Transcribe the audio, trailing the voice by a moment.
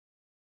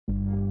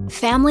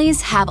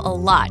Families have a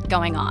lot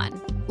going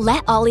on.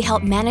 Let Ollie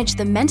help manage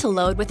the mental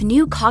load with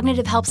new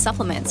cognitive help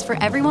supplements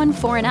for everyone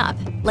 4 and up,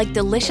 like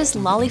delicious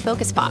Lolly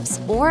Focus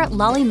Pops or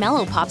Lolly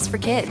Mellow Pops for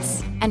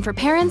kids. And for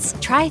parents,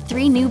 try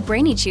 3 new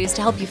Brainy Chews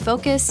to help you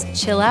focus,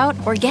 chill out,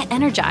 or get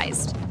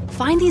energized.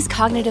 Find these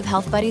cognitive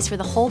health buddies for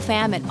the whole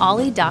fam at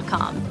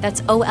ollie.com.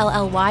 That's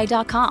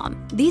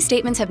OLLY.com. These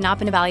statements have not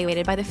been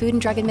evaluated by the Food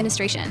and Drug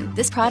Administration.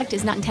 This product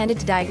is not intended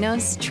to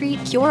diagnose,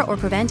 treat, cure, or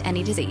prevent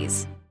any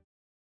disease.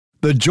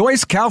 The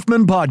Joyce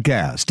Kaufman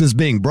Podcast is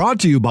being brought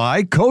to you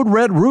by Code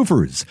Red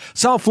Roofers,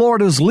 South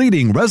Florida's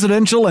leading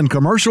residential and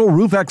commercial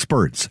roof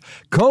experts.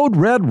 Code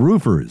Red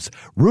Roofers,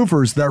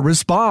 roofers that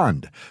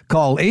respond.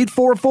 Call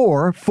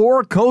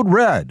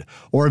 844-4CODE-RED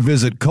or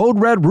visit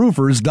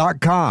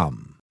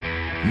CodeRedRoofers.com.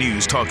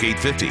 News Talk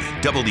 850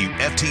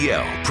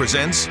 WFTL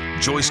presents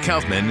Joyce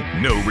Kaufman,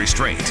 No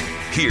Restraint.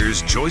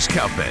 Here's Joyce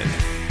Kaufman.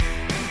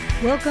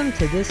 Welcome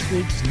to this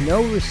week's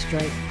No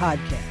Restraint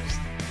podcast.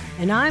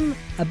 And I'm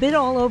a bit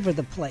all over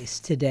the place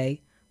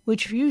today,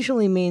 which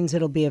usually means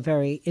it'll be a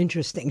very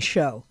interesting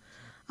show.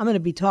 I'm going to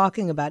be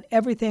talking about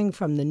everything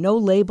from the No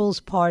Labels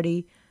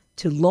party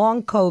to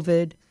long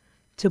COVID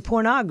to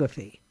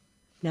pornography.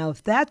 Now,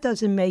 if that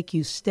doesn't make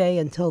you stay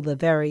until the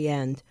very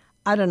end,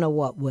 I don't know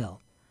what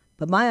will.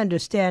 But my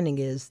understanding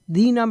is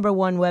the number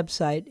one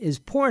website is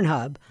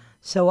Pornhub,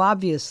 so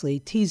obviously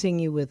teasing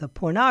you with a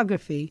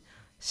pornography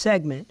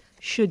segment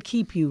should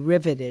keep you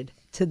riveted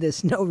to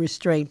this No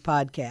Restraint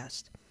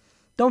podcast.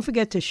 Don't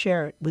forget to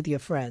share it with your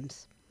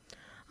friends.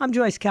 I'm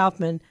Joyce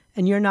Kaufman,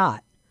 and you're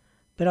not.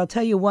 But I'll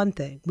tell you one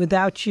thing.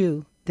 Without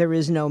you, there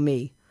is no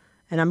me.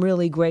 And I'm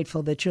really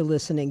grateful that you're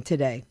listening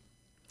today.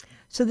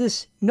 So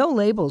this No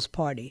Labels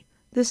party,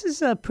 this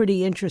is a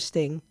pretty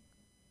interesting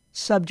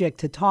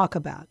subject to talk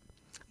about.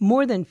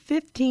 More than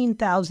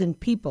 15,000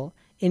 people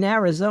in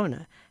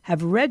Arizona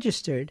have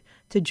registered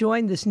to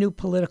join this new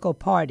political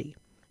party.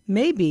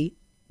 Maybe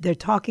they're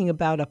talking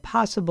about a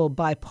possible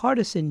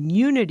bipartisan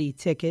unity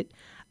ticket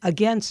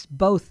against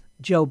both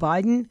Joe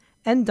Biden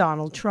and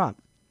Donald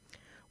Trump.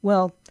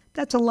 Well,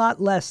 that's a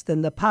lot less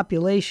than the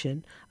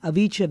population of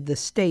each of the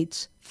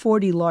state's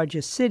 40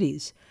 largest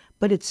cities,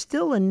 but it's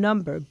still a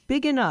number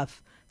big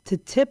enough to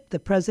tip the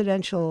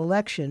presidential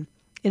election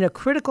in a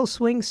critical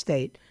swing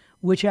state,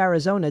 which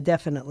Arizona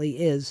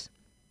definitely is.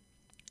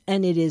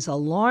 And it is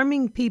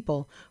alarming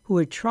people who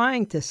are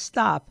trying to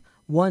stop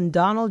one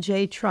Donald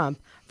J.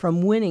 Trump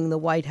from winning the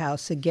White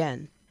House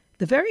again.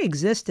 The very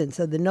existence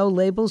of the No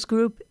Labels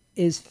group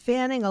is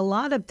fanning a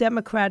lot of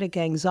Democratic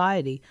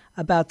anxiety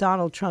about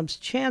Donald Trump's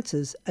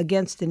chances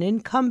against an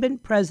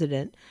incumbent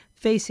president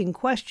facing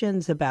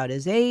questions about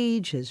his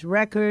age, his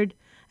record,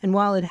 and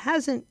while it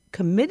hasn't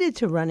committed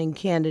to running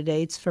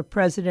candidates for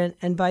president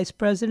and vice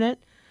president,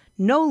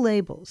 No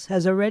Labels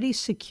has already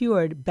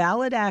secured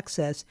ballot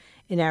access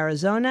in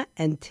Arizona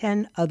and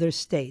 10 other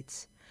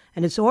states.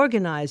 And its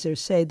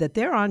organizers say that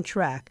they're on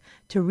track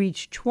to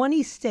reach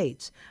 20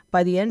 states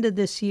by the end of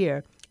this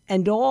year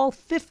and all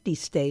 50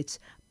 states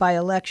by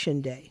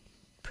Election Day.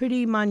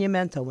 Pretty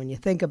monumental when you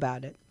think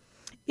about it.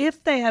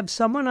 If they have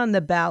someone on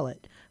the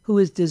ballot who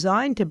is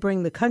designed to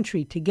bring the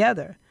country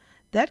together,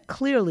 that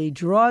clearly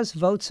draws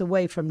votes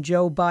away from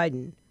Joe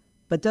Biden,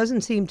 but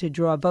doesn't seem to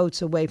draw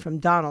votes away from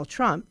Donald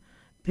Trump,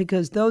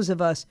 because those of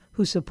us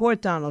who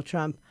support Donald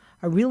Trump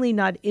are really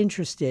not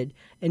interested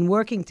in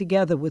working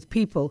together with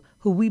people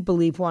who we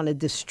believe want to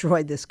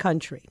destroy this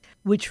country,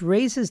 which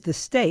raises the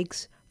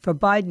stakes for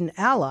Biden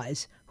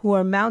allies who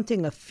are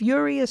mounting a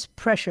furious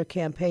pressure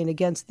campaign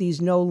against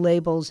these No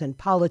Labels and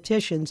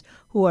politicians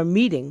who are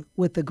meeting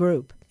with the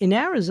group. In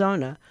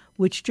Arizona,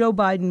 which Joe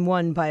Biden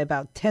won by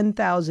about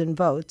 10,000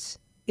 votes,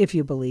 if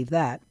you believe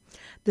that,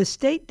 the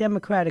state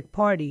Democratic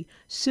Party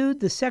sued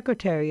the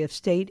Secretary of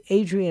State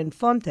Adrian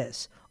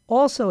Fontes,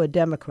 also a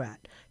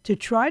Democrat, to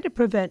try to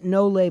prevent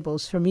No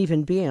Labels from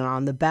even being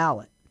on the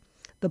ballot.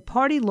 The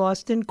party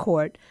lost in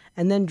court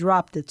and then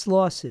dropped its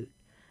lawsuit.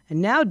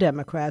 And now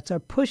Democrats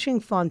are pushing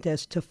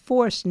Fontes to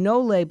force No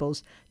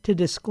Labels to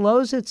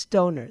disclose its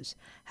donors,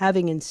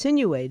 having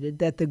insinuated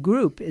that the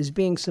group is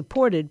being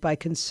supported by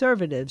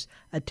conservatives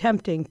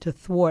attempting to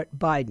thwart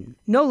Biden.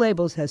 No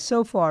Labels has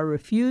so far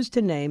refused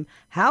to name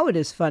how it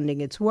is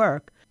funding its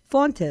work.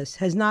 Fontes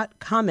has not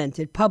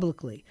commented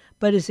publicly,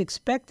 but is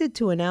expected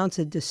to announce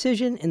a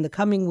decision in the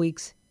coming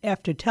weeks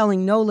after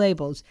telling No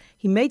Labels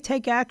he may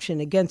take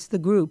action against the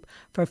group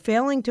for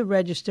failing to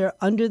register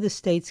under the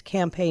state's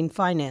campaign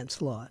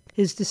finance law.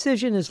 His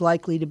decision is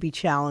likely to be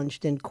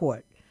challenged in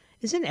court.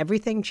 Isn't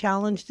everything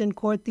challenged in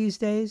court these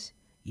days?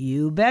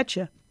 You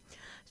betcha.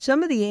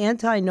 Some of the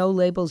anti-No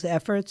Labels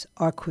efforts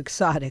are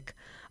quixotic.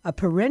 A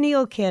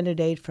perennial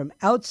candidate from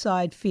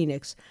outside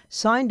Phoenix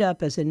signed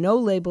up as a No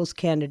Labels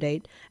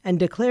candidate and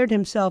declared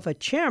himself a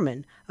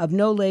chairman of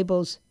No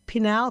Labels'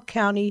 Pinal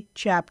County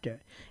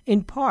chapter,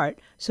 in part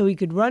so he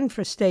could run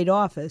for state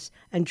office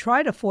and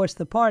try to force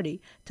the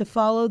party to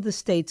follow the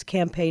state's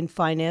campaign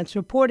finance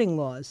reporting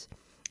laws.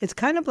 It's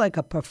kind of like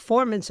a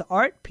performance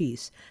art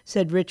piece,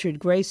 said Richard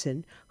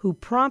Grayson, who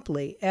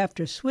promptly,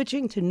 after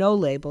switching to no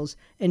labels,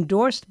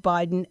 endorsed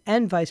Biden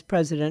and Vice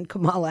President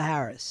Kamala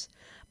Harris.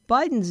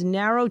 Biden's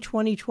narrow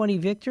 2020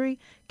 victory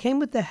came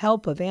with the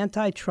help of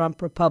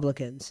anti-Trump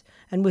Republicans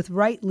and with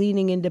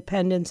right-leaning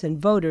independents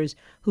and voters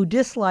who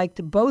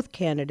disliked both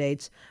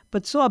candidates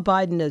but saw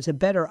Biden as a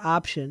better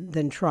option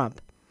than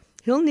Trump.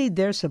 He'll need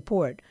their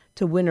support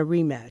to win a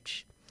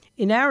rematch.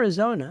 In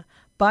Arizona,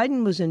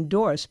 Biden was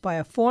endorsed by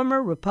a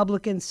former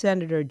Republican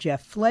Senator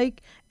Jeff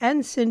Flake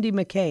and Cindy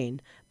McCain,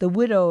 the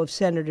widow of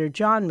Senator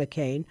John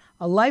McCain,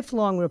 a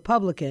lifelong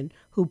Republican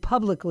who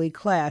publicly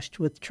clashed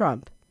with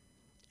Trump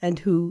and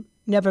who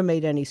never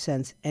made any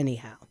sense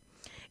anyhow.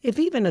 If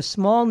even a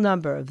small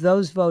number of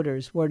those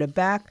voters were to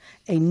back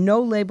a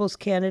no-labels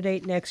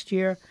candidate next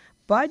year,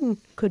 Biden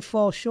could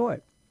fall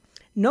short.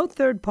 No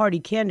third-party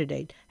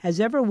candidate has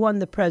ever won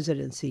the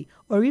presidency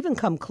or even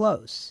come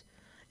close.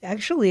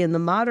 Actually, in the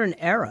modern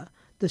era,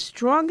 the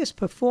strongest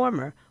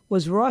performer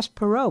was Ross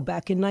Perot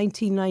back in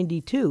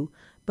 1992,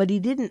 but he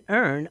didn't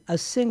earn a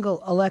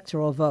single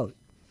electoral vote.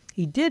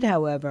 He did,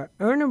 however,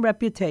 earn a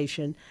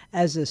reputation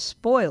as a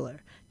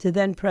spoiler to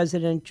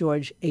then-President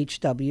George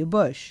H.W.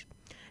 Bush.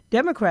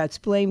 Democrats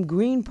blame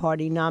Green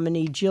Party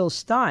nominee Jill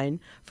Stein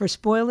for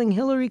spoiling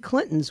Hillary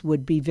Clinton's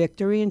would-be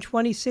victory in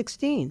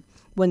 2016,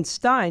 when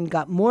Stein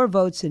got more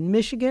votes in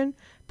Michigan,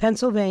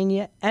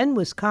 Pennsylvania, and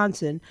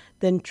Wisconsin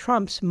than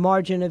Trump's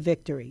margin of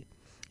victory.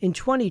 In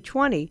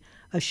 2020,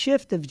 a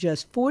shift of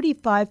just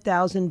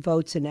 45,000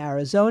 votes in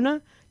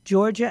Arizona,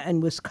 Georgia,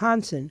 and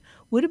Wisconsin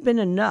would have been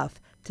enough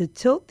to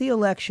tilt the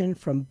election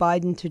from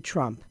Biden to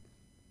Trump.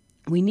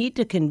 We need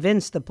to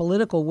convince the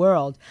political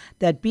world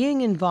that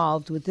being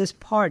involved with this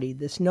party,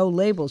 this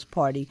no-labels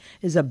party,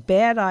 is a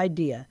bad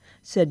idea,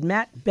 said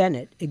Matt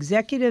Bennett,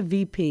 executive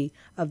VP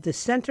of the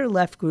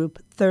center-left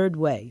group Third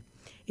Way.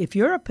 If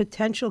you're a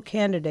potential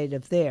candidate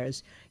of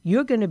theirs,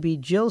 you're going to be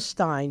Jill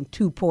Stein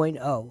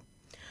 2.0.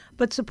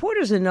 But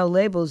supporters of no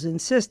labels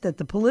insist that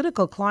the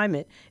political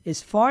climate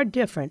is far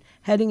different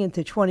heading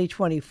into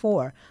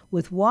 2024,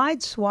 with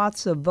wide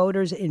swaths of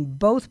voters in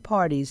both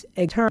parties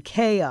experiencing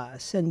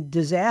chaos and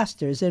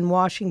disasters in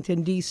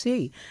Washington,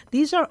 D.C.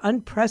 These are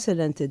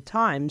unprecedented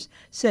times,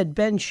 said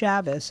Ben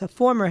Chavis, a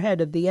former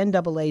head of the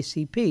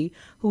NAACP,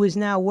 who is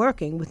now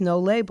working with no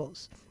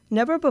labels.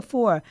 Never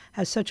before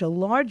has such a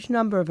large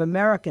number of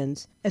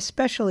Americans,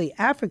 especially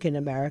African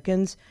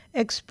Americans,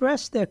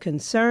 expressed their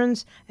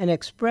concerns and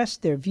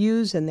expressed their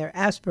views and their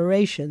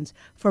aspirations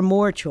for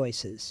more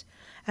choices.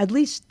 At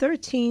least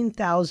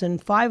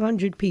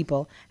 13,500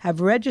 people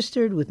have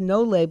registered with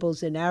no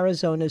labels in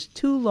Arizona's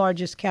two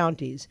largest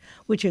counties,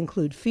 which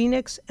include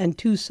Phoenix and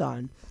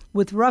Tucson,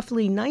 with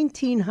roughly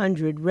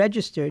 1,900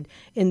 registered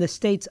in the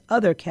state's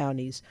other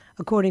counties,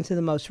 according to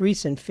the most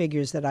recent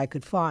figures that I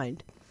could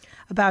find.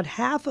 About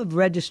half of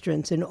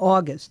registrants in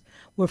August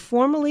were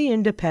formally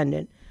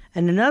independent,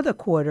 and another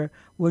quarter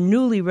were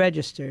newly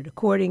registered,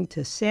 according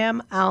to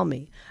Sam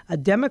Almy, a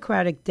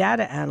Democratic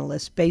data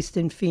analyst based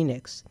in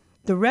Phoenix.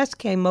 The rest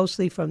came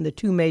mostly from the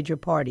two major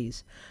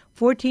parties.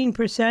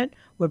 14%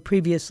 were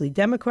previously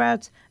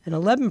Democrats, and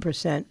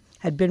 11%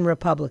 had been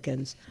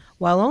Republicans,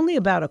 while only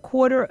about a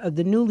quarter of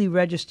the newly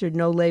registered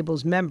No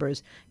Labels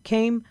members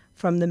came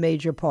from the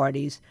major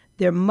parties.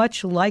 They're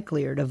much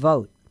likelier to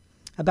vote.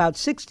 About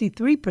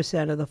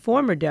 63% of the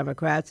former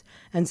Democrats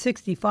and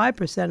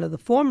 65% of the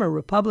former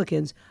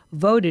Republicans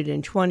voted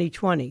in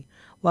 2020,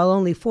 while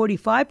only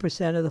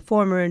 45% of the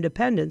former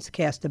independents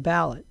cast a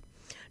ballot.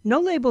 No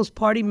Labels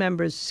party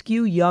members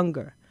skew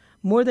younger.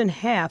 More than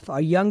half are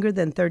younger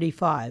than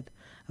 35,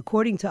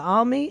 according to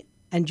Almy,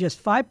 and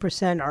just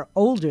 5% are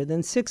older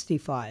than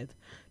 65.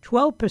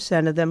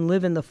 12% of them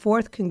live in the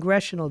 4th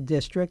Congressional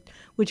District,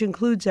 which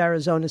includes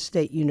Arizona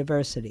State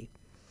University.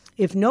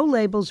 If No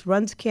Labels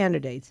runs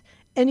candidates,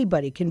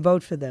 anybody can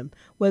vote for them,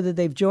 whether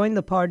they've joined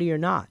the party or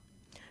not.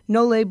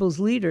 No Labels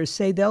leaders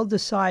say they'll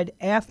decide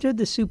after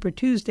the Super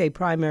Tuesday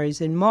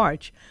primaries in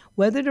March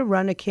whether to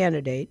run a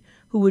candidate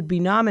who would be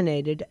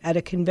nominated at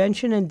a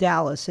convention in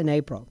Dallas in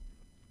April.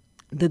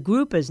 The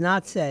group has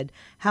not said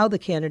how the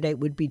candidate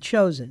would be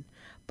chosen,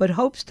 but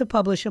hopes to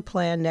publish a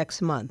plan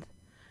next month.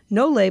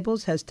 No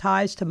Labels has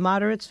ties to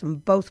moderates from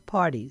both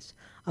parties.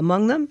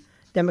 Among them,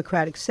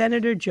 Democratic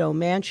Senator Joe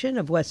Manchin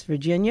of West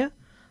Virginia,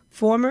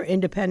 former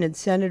Independent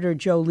Senator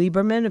Joe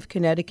Lieberman of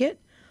Connecticut,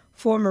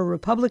 former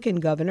Republican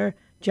Governor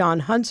John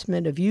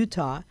Huntsman of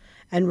Utah,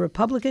 and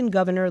Republican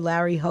Governor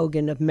Larry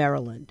Hogan of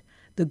Maryland.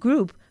 The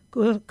group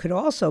could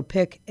also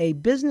pick a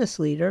business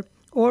leader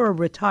or a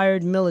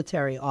retired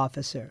military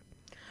officer.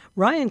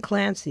 Ryan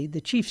Clancy,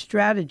 the chief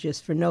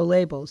strategist for No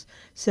Labels,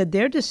 said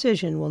their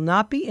decision will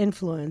not be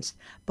influenced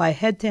by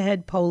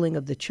head-to-head polling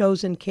of the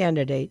chosen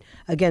candidate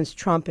against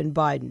Trump and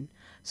Biden.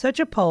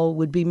 Such a poll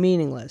would be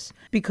meaningless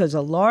because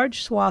a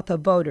large swath of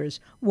voters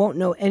won't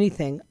know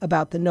anything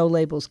about the No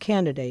Labels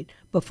candidate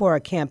before a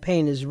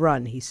campaign is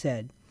run, he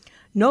said.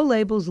 No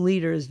Labels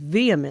leaders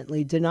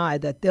vehemently deny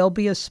that they'll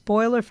be a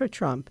spoiler for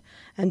Trump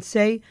and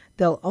say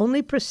they'll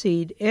only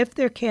proceed if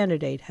their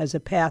candidate has a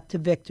path to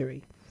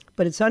victory.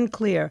 but it's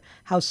unclear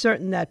how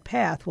certain that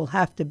path will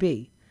have to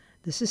be.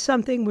 This is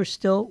something we're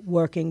still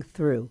working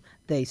through,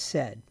 they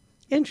said.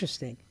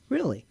 Interesting,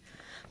 really.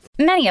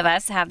 Many of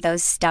us have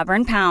those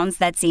stubborn pounds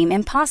that seem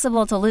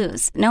impossible to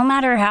lose, no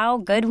matter how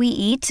good we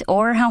eat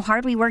or how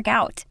hard we work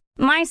out.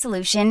 My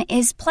solution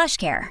is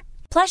PlushCare.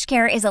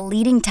 PlushCare is a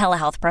leading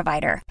telehealth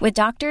provider with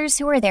doctors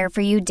who are there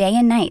for you day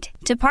and night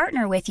to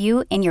partner with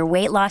you in your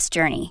weight loss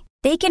journey.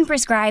 They can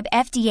prescribe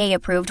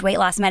FDA-approved weight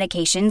loss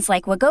medications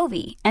like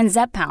Wegovy and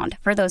Zepbound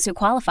for those who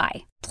qualify.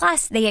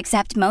 Plus, they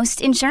accept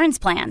most insurance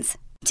plans.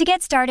 To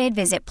get started,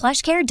 visit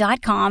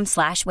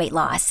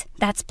plushcare.com/weightloss.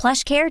 That's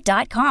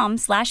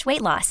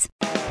plushcare.com/weightloss.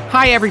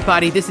 Hi,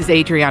 everybody. This is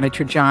Adriana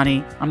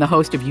Trajani. I'm the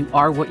host of You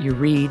Are What You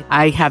Read.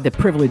 I have the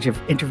privilege of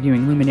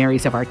interviewing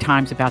luminaries of our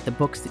times about the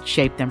books that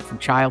shaped them from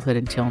childhood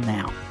until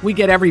now. We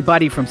get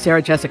everybody from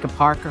Sarah Jessica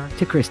Parker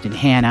to Kristen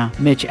Hanna,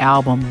 Mitch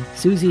Albom,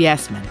 Susie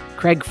Essman,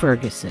 Craig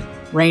Ferguson,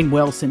 Rainn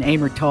Wilson,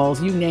 Amor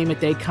Tolls, you name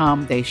it, they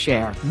come, they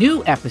share.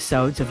 New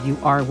episodes of You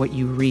Are What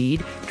You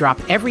Read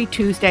drop every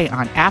Tuesday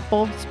on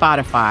Apple,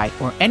 Spotify,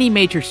 or any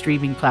major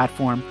streaming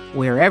platform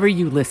wherever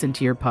you listen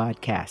to your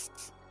podcasts.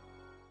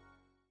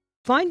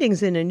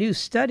 Findings in a new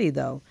study,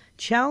 though,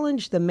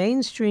 challenge the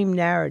mainstream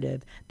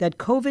narrative that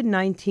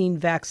COVID-19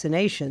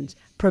 vaccinations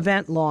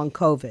prevent long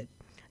COVID.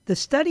 The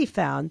study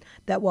found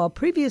that while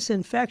previous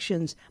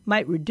infections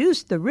might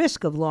reduce the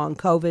risk of long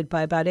COVID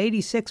by about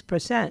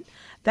 86%,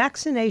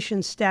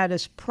 vaccination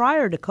status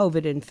prior to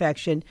COVID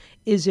infection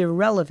is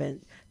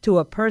irrelevant to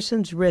a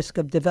person's risk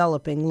of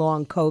developing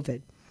long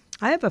COVID.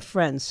 I have a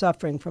friend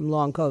suffering from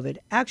long COVID,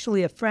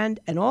 actually a friend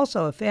and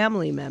also a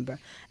family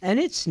member, and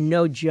it's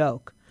no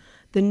joke.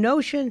 The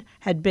notion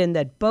had been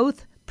that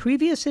both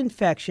previous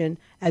infection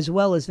as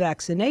well as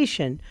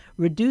vaccination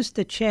reduced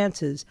the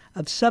chances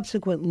of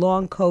subsequent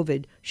long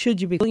COVID should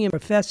you become a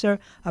professor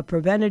of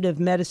preventative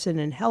medicine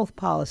and health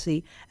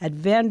policy at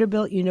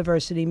Vanderbilt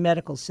University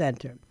Medical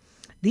Center.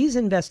 These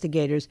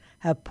investigators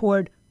have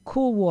poured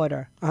cool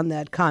water on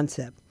that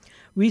concept.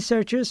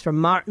 Researchers from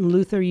Martin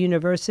Luther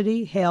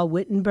University,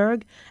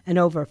 Halle-Wittenberg, and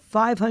over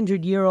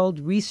 500-year-old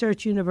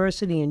research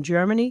university in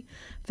Germany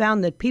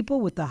found that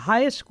people with the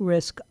highest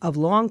risk of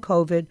long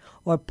COVID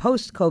or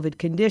post-COVID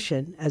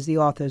condition, as the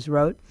authors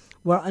wrote,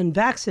 were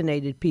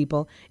unvaccinated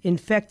people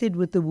infected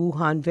with the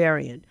Wuhan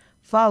variant,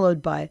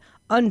 followed by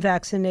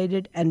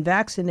unvaccinated and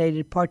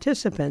vaccinated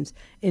participants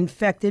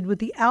infected with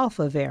the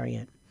Alpha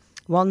variant.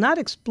 While not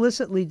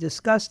explicitly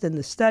discussed in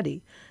the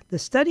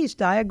study's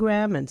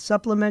diagram and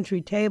supplementary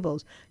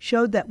tables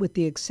showed that with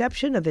the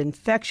exception of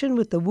infection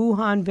with the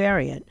Wuhan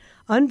variant,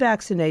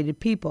 unvaccinated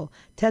people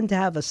tend to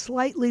have a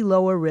slightly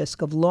lower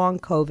risk of long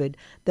COVID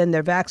than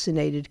their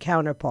vaccinated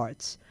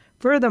counterparts.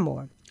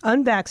 Furthermore,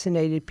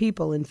 unvaccinated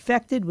people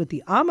infected with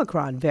the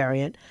Omicron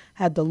variant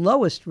had the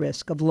lowest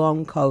risk of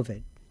long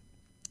COVID.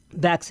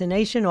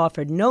 Vaccination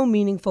offered no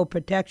meaningful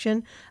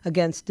protection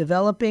against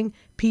developing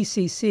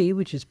PCC,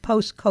 which is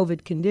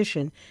post-COVID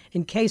condition,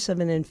 in case of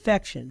an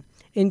infection.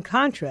 In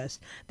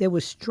contrast, there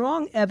was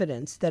strong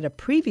evidence that a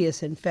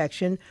previous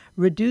infection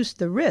reduced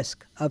the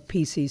risk of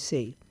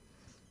PCC.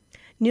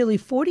 Nearly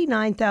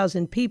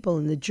 49,000 people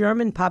in the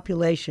German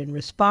population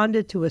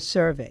responded to a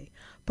survey.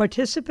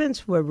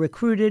 Participants were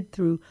recruited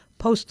through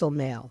postal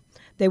mail.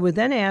 They were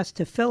then asked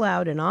to fill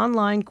out an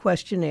online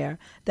questionnaire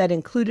that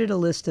included a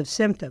list of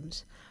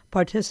symptoms.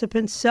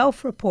 Participants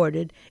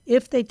self-reported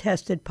if they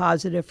tested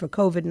positive for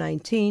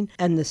COVID-19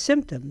 and the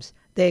symptoms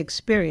they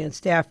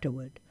experienced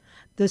afterward.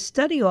 The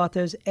study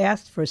authors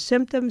asked for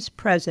symptoms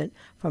present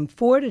from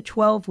 4 to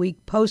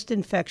 12-week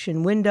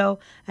post-infection window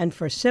and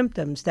for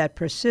symptoms that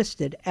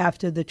persisted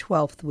after the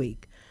 12th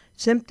week.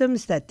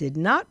 Symptoms that did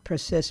not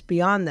persist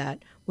beyond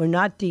that were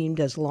not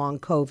deemed as long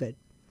COVID.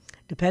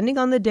 Depending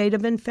on the date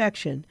of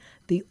infection,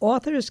 the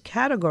authors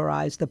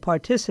categorized the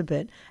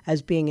participant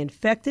as being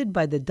infected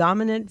by the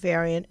dominant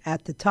variant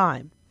at the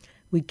time.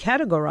 We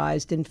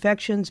categorized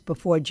infections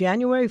before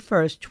January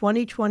 1st,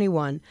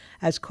 2021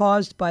 as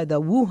caused by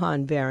the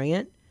Wuhan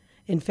variant,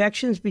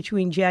 infections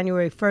between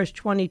January 1st,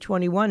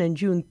 2021 and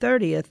June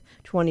 30th,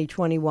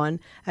 2021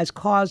 as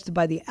caused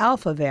by the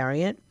Alpha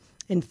variant,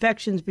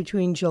 infections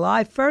between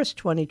July 1st,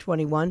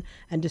 2021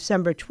 and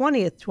December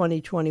 20th,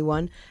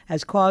 2021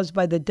 as caused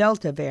by the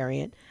Delta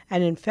variant,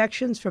 and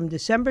infections from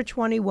December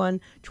 21,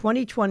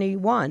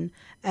 2021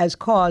 as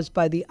caused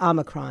by the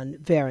Omicron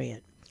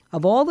variant.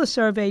 Of all the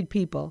surveyed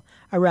people,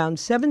 around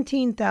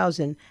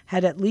 17,000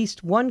 had at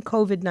least one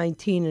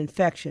COVID-19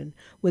 infection,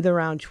 with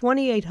around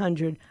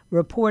 2,800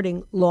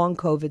 reporting long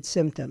COVID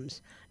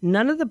symptoms.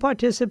 None of the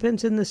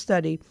participants in the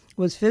study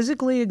was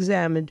physically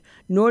examined,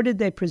 nor did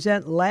they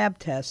present lab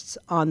tests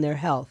on their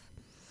health.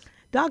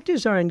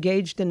 Doctors are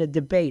engaged in a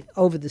debate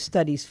over the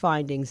study's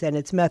findings and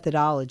its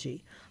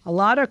methodology. A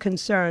lot are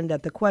concerned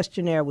that the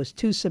questionnaire was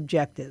too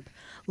subjective.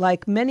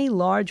 Like many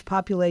large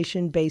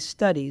population-based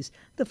studies,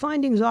 the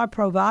findings are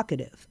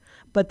provocative,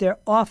 but they're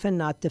often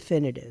not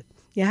definitive.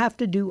 You have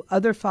to do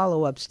other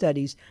follow-up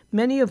studies,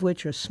 many of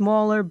which are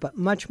smaller but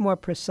much more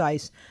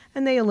precise,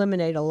 and they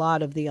eliminate a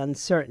lot of the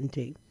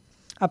uncertainty.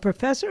 A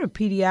professor of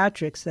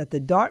pediatrics at the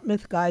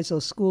Dartmouth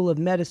Geisel School of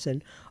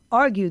Medicine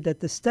argued that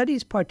the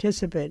study's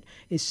participant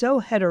is so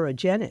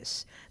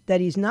heterogeneous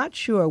that he's not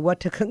sure what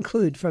to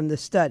conclude from the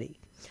study.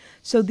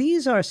 So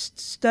these are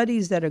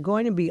studies that are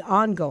going to be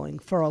ongoing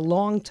for a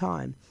long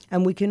time,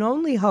 and we can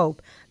only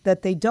hope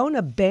that they don't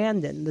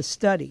abandon the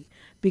study,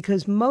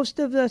 because most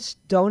of us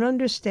don't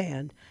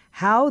understand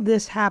how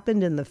this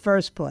happened in the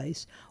first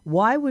place,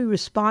 why we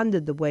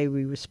responded the way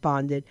we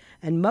responded,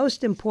 and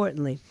most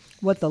importantly,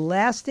 what the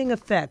lasting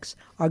effects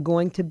are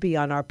going to be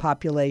on our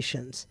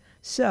populations.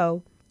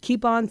 So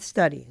keep on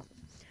studying.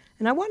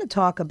 And I want to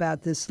talk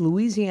about this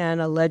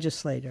Louisiana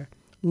legislator,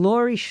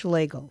 Lori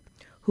Schlegel,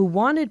 who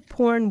wanted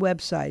porn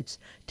websites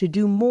to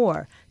do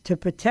more to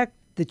protect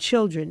the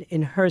children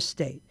in her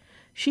state.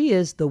 She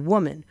is the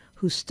woman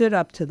who stood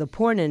up to the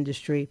porn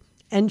industry,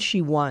 and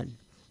she won.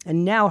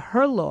 And now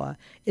her law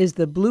is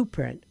the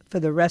blueprint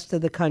for the rest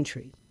of the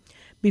country.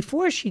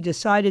 Before she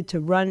decided to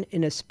run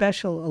in a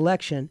special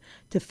election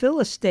to fill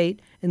a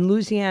state in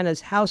Louisiana's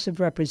House of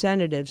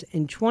Representatives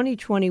in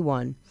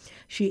 2021,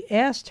 she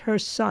asked her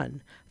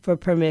son for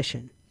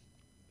permission.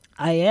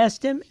 I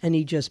asked him, and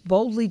he just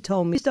boldly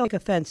told me, please don't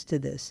take offense to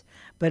this,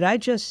 but I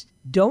just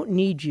don't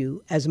need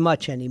you as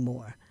much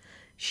anymore.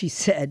 She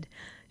said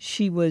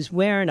she was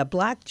wearing a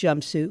black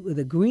jumpsuit with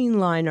a green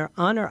liner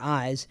on her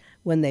eyes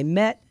when they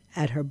met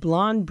at her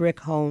blonde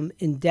brick home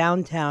in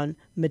downtown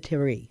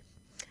Metairie.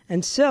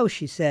 And so,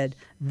 she said,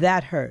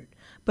 that hurt.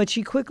 But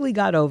she quickly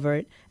got over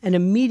it and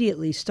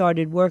immediately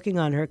started working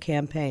on her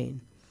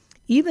campaign.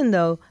 Even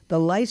though the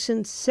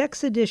licensed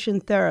sex addiction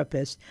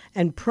therapist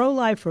and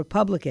pro-life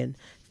Republican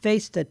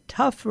faced a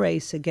tough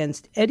race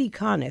against Eddie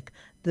Connick,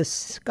 the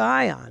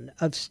scion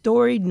of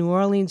storied New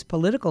Orleans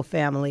political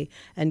family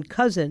and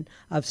cousin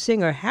of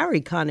singer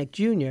Harry Connick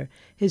Jr.,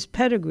 his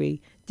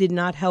pedigree did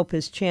not help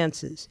his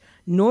chances,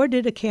 nor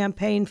did a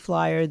campaign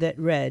flyer that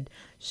read,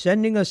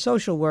 "Sending a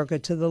social worker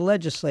to the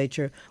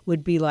legislature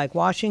would be like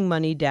washing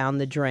money down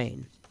the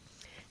drain."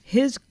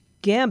 His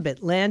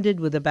gambit landed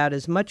with about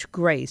as much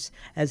grace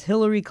as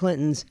Hillary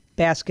Clinton's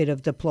basket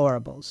of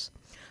deplorables.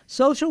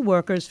 Social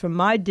workers from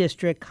my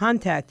district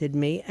contacted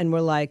me and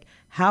were like,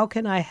 "How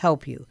can I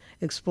help you?"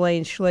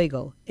 explained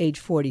Schlegel, age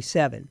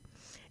 47.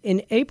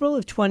 In April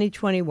of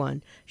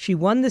 2021, she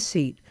won the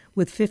seat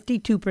with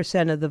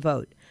 52% of the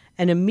vote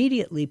and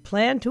immediately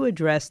planned to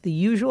address the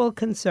usual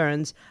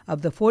concerns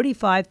of the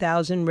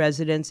 45,000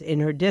 residents in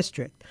her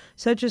district,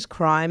 such as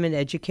crime and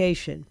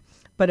education.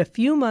 But a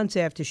few months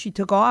after she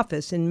took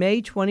office in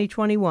May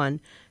 2021,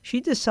 she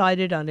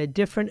decided on a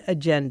different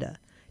agenda,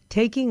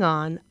 taking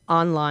on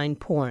online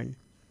porn.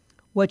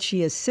 What she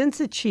has since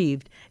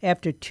achieved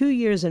after 2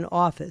 years in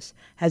office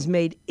has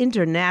made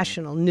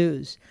international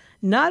news.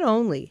 Not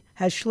only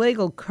has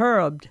Schlegel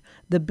curbed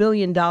the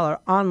billion-dollar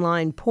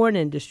online porn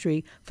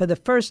industry for the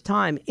first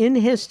time in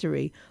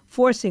history,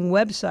 forcing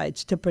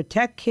websites to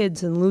protect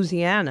kids in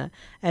Louisiana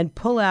and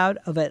pull out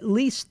of at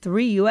least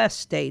 3 U.S.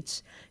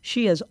 states,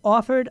 she has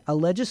offered a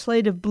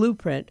legislative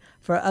blueprint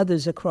for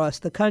others across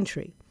the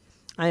country.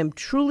 I am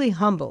truly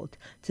humbled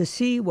to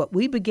see what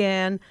we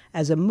began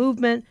as a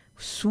movement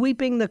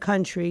sweeping the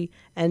country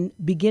and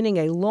beginning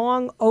a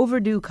long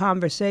overdue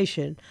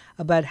conversation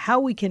about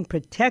how we can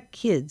protect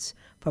kids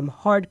from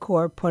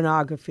hardcore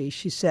pornography,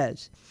 she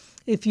says.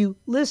 If you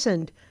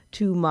listened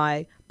to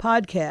my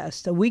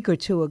podcast a week or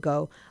two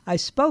ago, I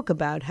spoke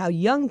about how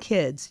young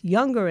kids,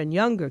 younger and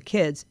younger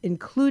kids,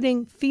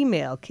 including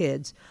female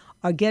kids,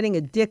 are getting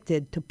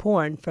addicted to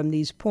porn from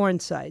these porn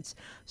sites.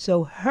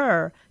 So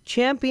her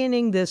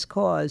championing this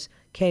cause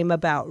came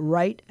about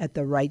right at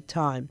the right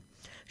time.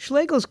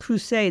 Schlegel's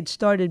crusade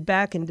started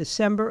back in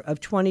December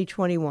of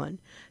 2021.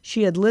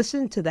 She had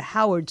listened to the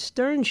Howard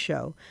Stern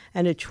show,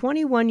 and a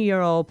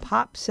 21-year-old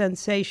pop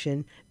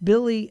sensation,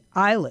 Billie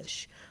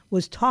Eilish,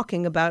 was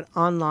talking about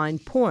online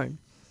porn.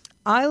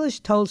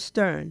 Eilish told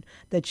Stern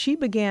that she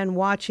began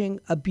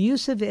watching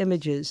abusive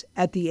images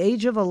at the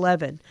age of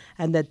 11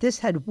 and that this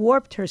had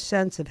warped her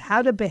sense of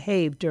how to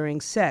behave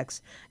during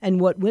sex and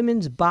what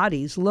women's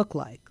bodies look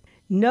like.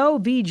 "No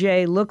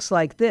VJ looks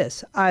like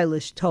this,"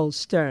 Eilish told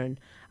Stern.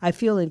 "I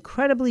feel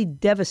incredibly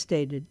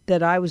devastated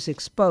that I was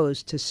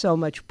exposed to so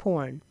much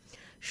porn."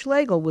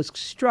 Schlegel was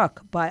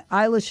struck by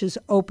Eilish's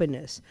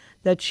openness,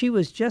 that she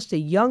was just a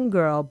young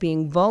girl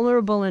being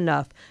vulnerable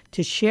enough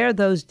to share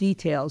those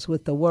details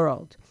with the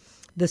world.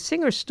 The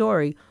singer's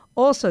story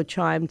also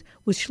chimed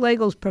with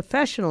Schlegel's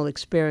professional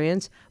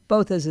experience,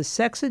 both as a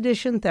sex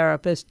addiction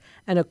therapist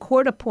and a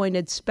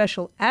court-appointed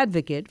special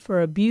advocate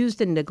for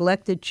abused and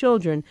neglected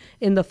children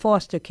in the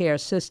foster care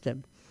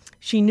system.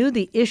 She knew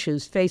the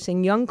issues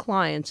facing young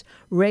clients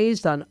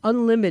raised on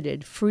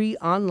unlimited free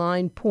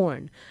online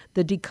porn,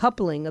 the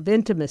decoupling of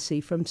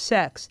intimacy from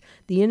sex,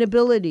 the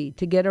inability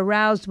to get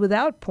aroused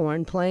without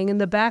porn playing in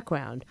the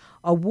background,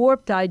 a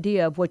warped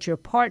idea of what your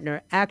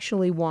partner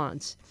actually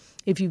wants.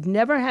 If you've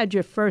never had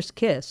your first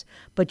kiss,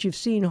 but you've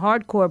seen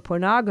hardcore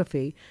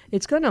pornography,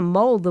 it's going to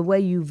mold the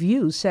way you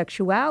view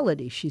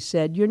sexuality, she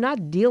said. You're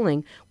not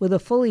dealing with a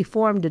fully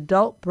formed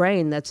adult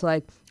brain that's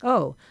like,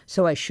 oh,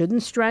 so I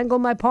shouldn't strangle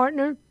my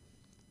partner?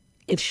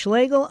 If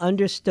Schlegel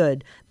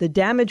understood the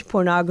damage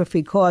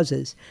pornography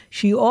causes,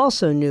 she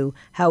also knew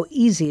how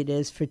easy it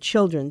is for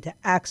children to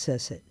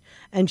access it.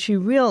 And she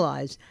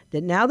realized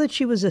that now that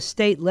she was a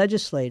state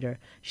legislator,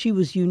 she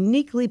was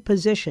uniquely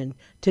positioned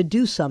to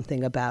do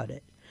something about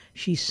it.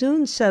 She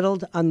soon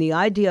settled on the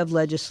idea of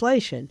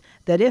legislation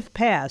that, if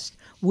passed,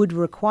 would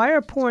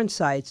require porn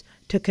sites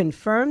to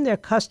confirm their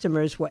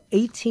customers were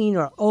 18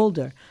 or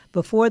older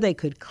before they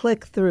could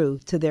click through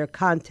to their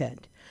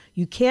content.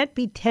 You can't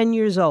be 10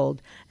 years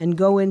old and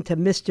go into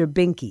Mr.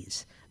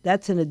 Binky's.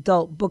 That's an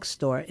adult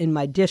bookstore in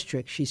my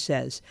district, she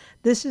says.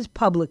 This is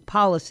public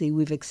policy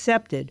we've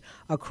accepted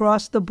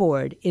across the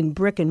board in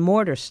brick and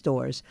mortar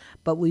stores,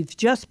 but we've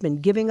just been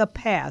giving a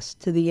pass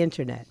to the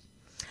internet.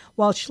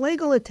 While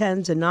Schlegel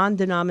attends a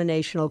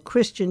non-denominational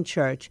Christian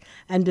church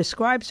and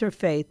describes her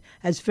faith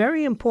as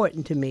very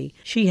important to me,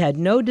 she had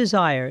no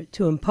desire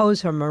to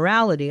impose her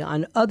morality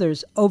on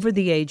others over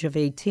the age of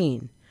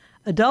 18.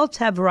 Adults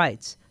have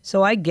rights,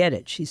 so I get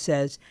it, she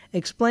says,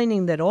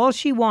 explaining that all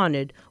she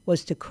wanted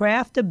was to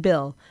craft a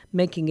bill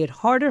making it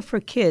harder for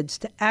kids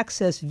to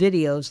access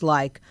videos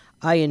like,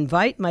 I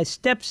invite my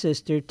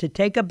stepsister to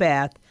take a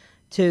bath,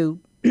 to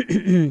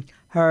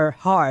her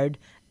hard,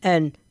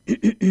 and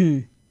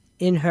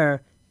in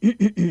her.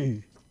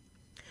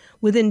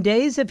 Within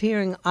days of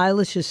hearing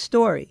Eilish's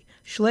story,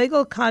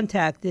 Schlegel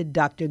contacted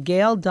Dr.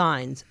 Gail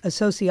Dines, a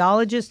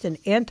sociologist and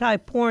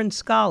anti-porn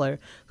scholar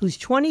whose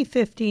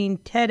 2015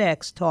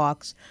 TEDx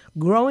talks,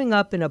 Growing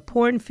Up in a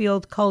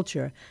Porn-Filled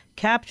Culture,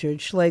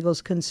 captured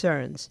Schlegel's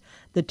concerns.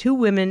 The two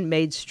women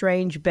made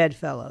strange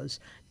bedfellows.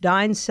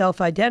 Dines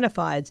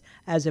self-identifies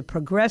as a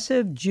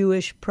progressive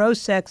Jewish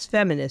pro-sex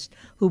feminist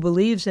who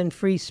believes in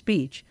free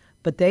speech,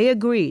 but they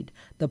agreed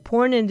the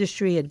porn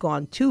industry had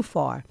gone too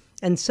far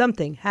and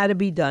something had to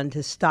be done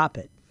to stop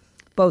it.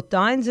 Both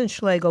Dines and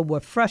Schlegel were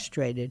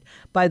frustrated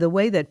by the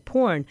way that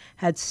porn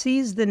had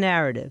seized the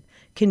narrative,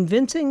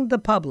 convincing the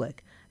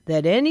public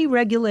that any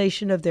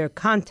regulation of their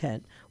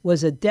content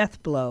was a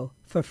death blow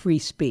for free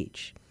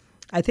speech.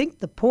 I think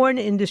the porn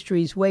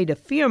industry's way to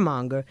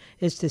fearmonger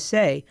is to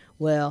say,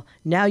 well,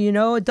 now you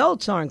know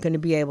adults aren't going to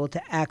be able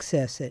to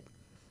access it.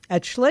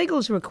 At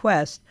Schlegel's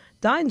request,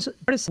 Dines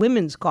started a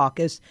women's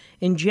caucus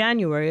in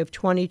January of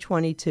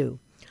 2022.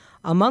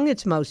 Among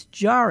its most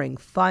jarring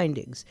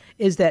findings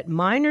is that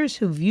minors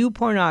who view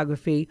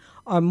pornography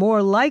are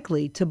more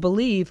likely to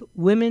believe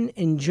women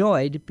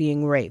enjoyed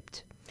being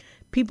raped.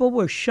 People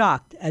were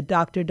shocked at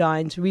Dr.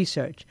 Dines'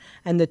 research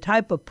and the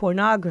type of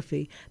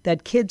pornography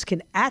that kids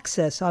can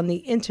access on the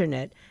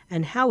internet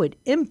and how it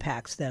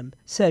impacts them,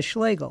 says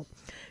Schlegel.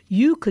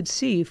 You could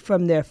see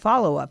from their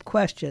follow-up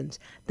questions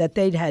that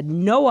they'd had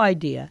no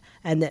idea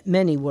and that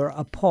many were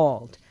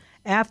appalled.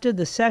 After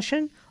the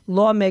session,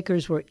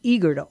 lawmakers were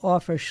eager to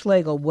offer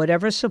Schlegel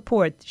whatever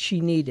support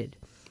she needed.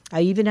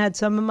 I even had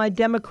some of my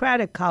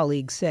Democratic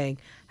colleagues saying,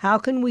 how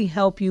can we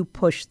help you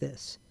push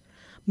this?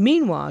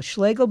 Meanwhile,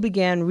 Schlegel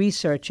began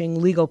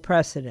researching legal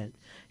precedent.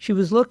 She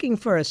was looking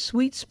for a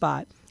sweet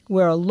spot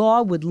where a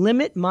law would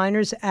limit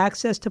minors'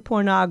 access to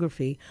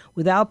pornography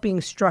without being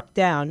struck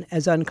down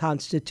as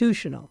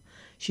unconstitutional.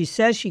 She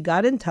says she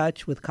got in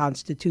touch with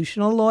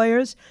constitutional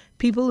lawyers,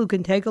 people who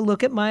can take a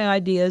look at my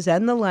ideas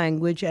and the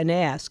language and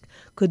ask,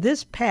 could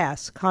this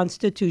pass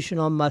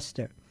constitutional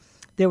muster?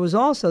 There was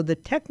also the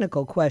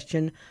technical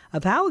question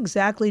of how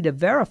exactly to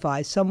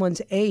verify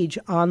someone's age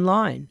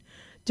online.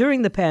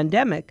 During the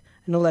pandemic,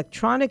 an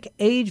electronic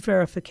age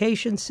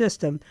verification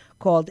system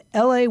called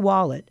LA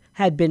Wallet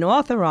had been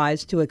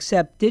authorized to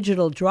accept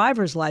digital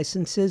driver's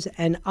licenses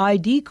and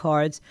ID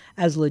cards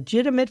as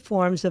legitimate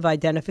forms of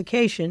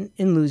identification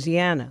in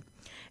Louisiana.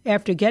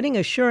 After getting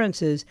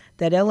assurances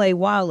that LA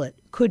Wallet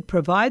could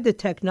provide the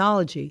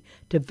technology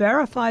to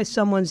verify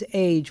someone's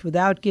age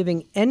without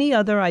giving any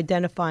other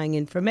identifying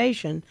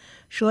information,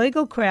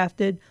 Schlegel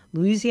crafted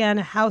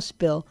Louisiana House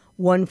Bill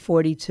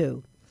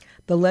 142.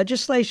 The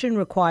legislation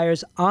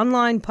requires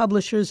online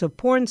publishers of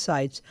porn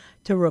sites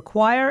to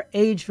require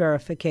age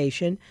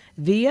verification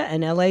via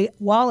an LA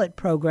Wallet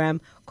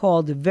program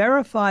called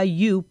Verify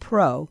You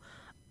Pro,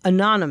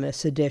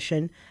 Anonymous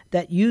Edition,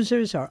 that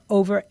users are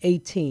over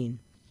 18.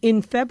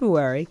 In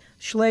February,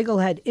 Schlegel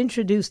had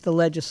introduced the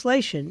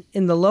legislation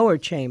in the lower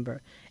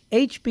chamber.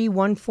 HB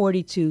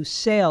 142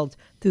 sailed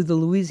through the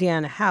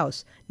Louisiana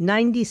House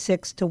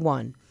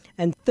 96-1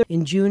 and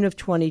in June of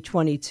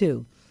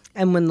 2022.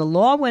 And when the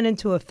law went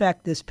into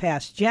effect this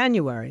past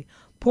January,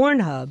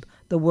 Pornhub,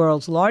 the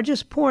world's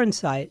largest porn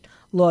site,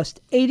 lost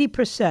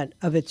 80%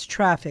 of its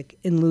traffic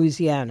in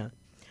Louisiana.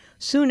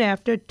 Soon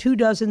after,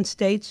 24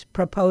 states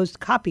proposed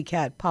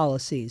copycat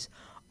policies.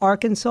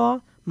 Arkansas,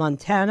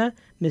 Montana,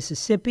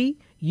 Mississippi,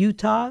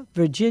 Utah,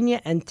 Virginia,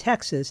 and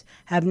Texas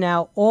have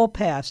now all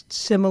passed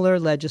similar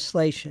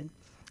legislation.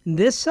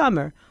 This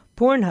summer,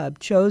 Pornhub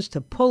chose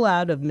to pull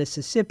out of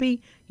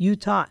Mississippi,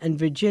 Utah, and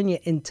Virginia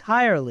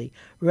entirely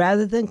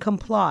rather than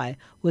comply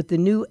with the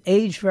new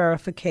age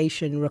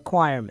verification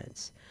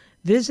requirements.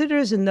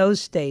 Visitors in those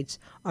states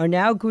are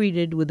now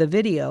greeted with a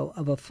video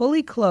of a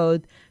fully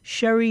clothed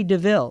Cherie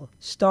DeVille,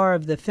 star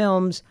of the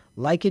films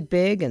Like It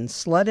Big and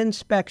Slut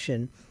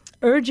Inspection,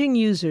 urging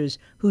users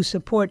who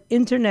support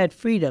internet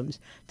freedoms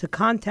to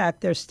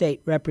contact their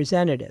state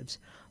representatives.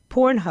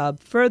 Pornhub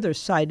further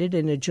cited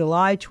in a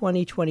July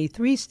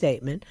 2023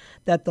 statement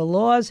that the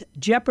laws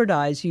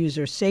jeopardize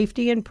user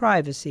safety and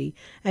privacy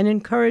and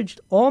encouraged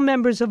all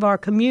members of our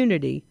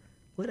community,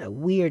 what a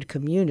weird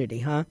community,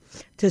 huh,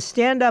 to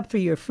stand up for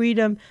your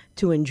freedom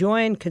to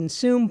enjoy and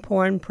consume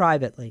porn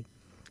privately.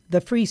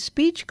 The Free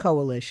Speech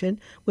Coalition,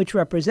 which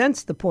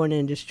represents the porn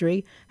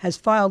industry, has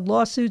filed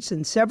lawsuits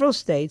in several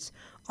states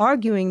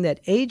arguing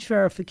that age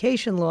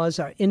verification laws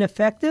are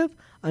ineffective,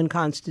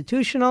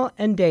 unconstitutional,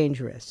 and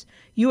dangerous.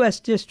 U.S.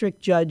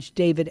 District Judge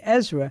David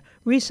Ezra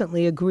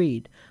recently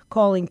agreed,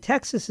 calling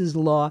Texas's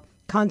law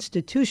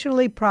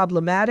constitutionally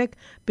problematic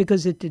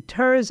because it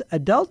deters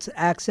adults'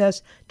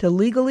 access to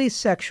legally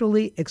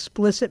sexually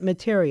explicit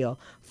material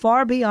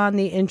far beyond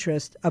the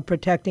interest of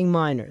protecting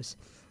minors.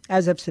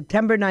 As of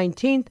September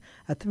 19th,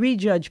 a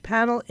 3-judge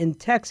panel in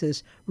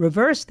Texas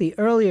reversed the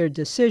earlier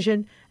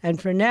decision,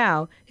 and for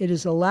now, it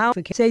is allowed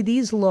to say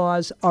these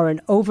laws are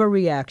an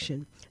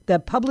overreaction,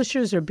 that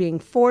publishers are being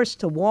forced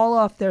to wall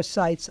off their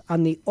sites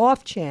on the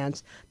off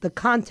chance the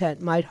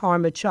content might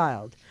harm a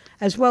child.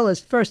 As well as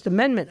First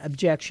Amendment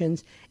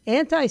objections,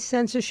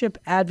 anti-censorship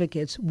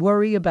advocates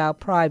worry about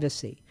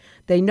privacy.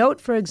 They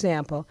note, for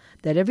example,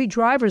 that every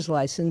driver's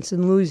license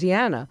in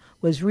Louisiana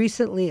was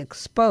recently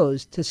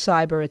exposed to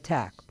cyber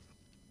attack.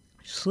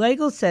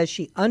 Schlegel says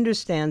she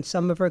understands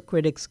some of her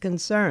critics'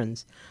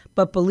 concerns,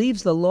 but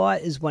believes the law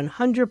is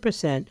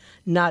 100%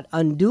 not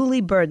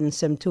unduly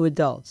burdensome to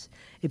adults.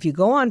 If you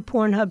go on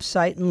Pornhub's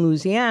site in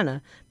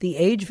Louisiana, the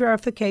age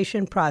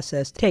verification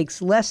process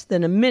takes less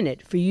than a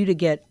minute for you to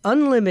get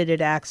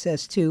unlimited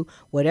access to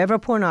whatever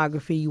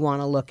pornography you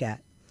want to look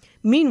at.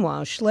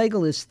 Meanwhile,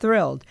 Schlegel is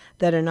thrilled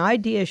that an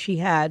idea she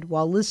had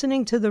while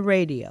listening to the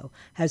radio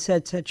has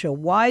had such a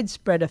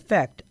widespread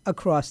effect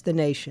across the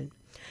nation.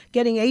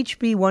 Getting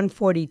HB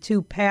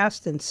 142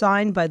 passed and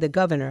signed by the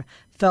governor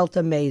felt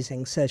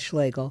amazing, says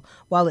Schlegel.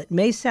 While it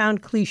may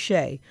sound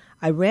cliche,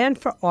 I ran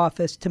for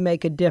office to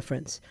make a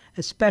difference,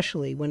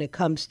 especially when it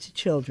comes to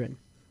children.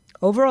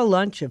 Over a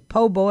lunch of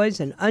po' boys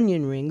and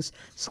onion rings,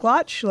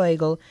 Scott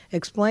Schlegel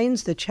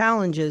explains the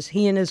challenges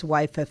he and his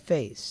wife have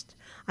faced.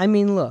 I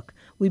mean, look,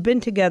 we've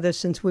been together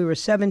since we were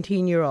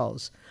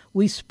 17-year-olds.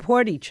 We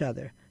support each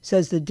other,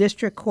 says the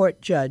district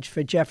court judge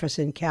for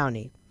Jefferson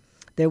County.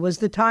 There was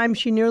the time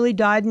she nearly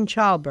died in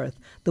childbirth,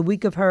 the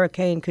week of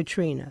Hurricane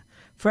Katrina.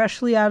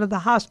 Freshly out of the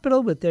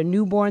hospital with their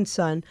newborn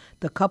son,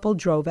 the couple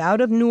drove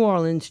out of New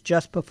Orleans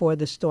just before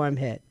the storm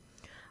hit.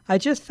 I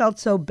just felt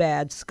so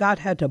bad Scott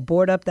had to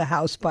board up the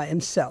house by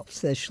himself,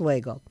 says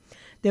Schlegel.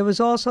 There was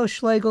also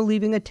Schlegel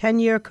leaving a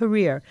 10-year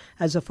career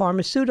as a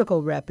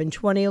pharmaceutical rep in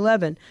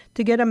 2011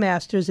 to get a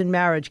master's in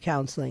marriage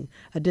counseling,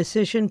 a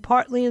decision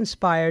partly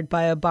inspired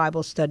by a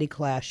Bible study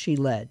class she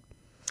led.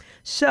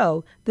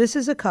 So, this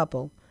is a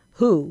couple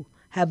who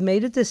have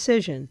made a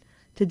decision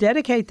to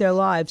dedicate their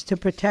lives to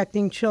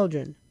protecting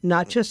children,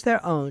 not just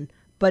their own,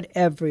 but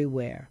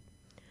everywhere.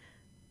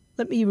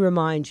 Let me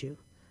remind you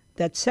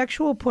that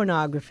sexual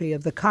pornography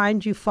of the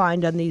kind you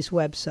find on these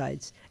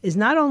websites is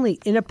not only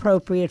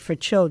inappropriate for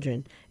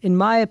children, in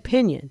my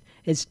opinion,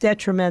 it's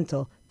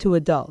detrimental to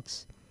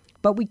adults.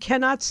 But we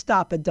cannot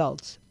stop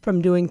adults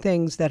from doing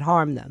things that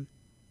harm them.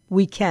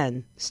 We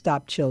can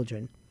stop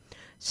children.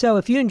 So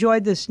if you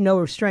enjoyed this No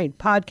Restraint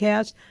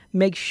podcast,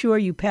 make sure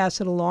you pass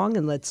it along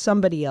and let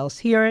somebody else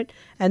hear it.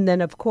 And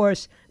then, of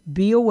course,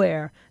 be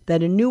aware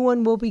that a new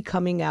one will be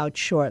coming out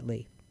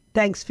shortly.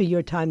 Thanks for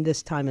your time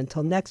this time.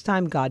 Until next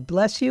time, God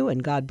bless you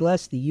and God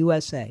bless the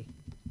USA.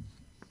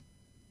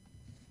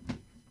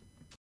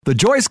 The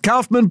Joyce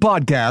Kaufman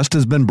Podcast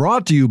has been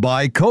brought to you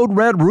by Code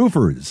Red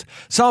Roofers,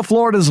 South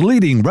Florida's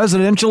leading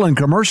residential and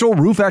commercial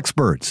roof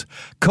experts.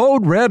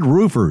 Code Red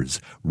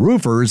Roofers,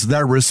 roofers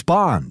that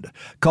respond.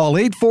 Call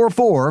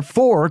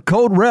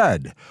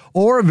 844-4-CODE-RED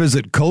or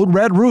visit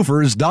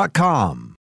CodeRedRoofers.com.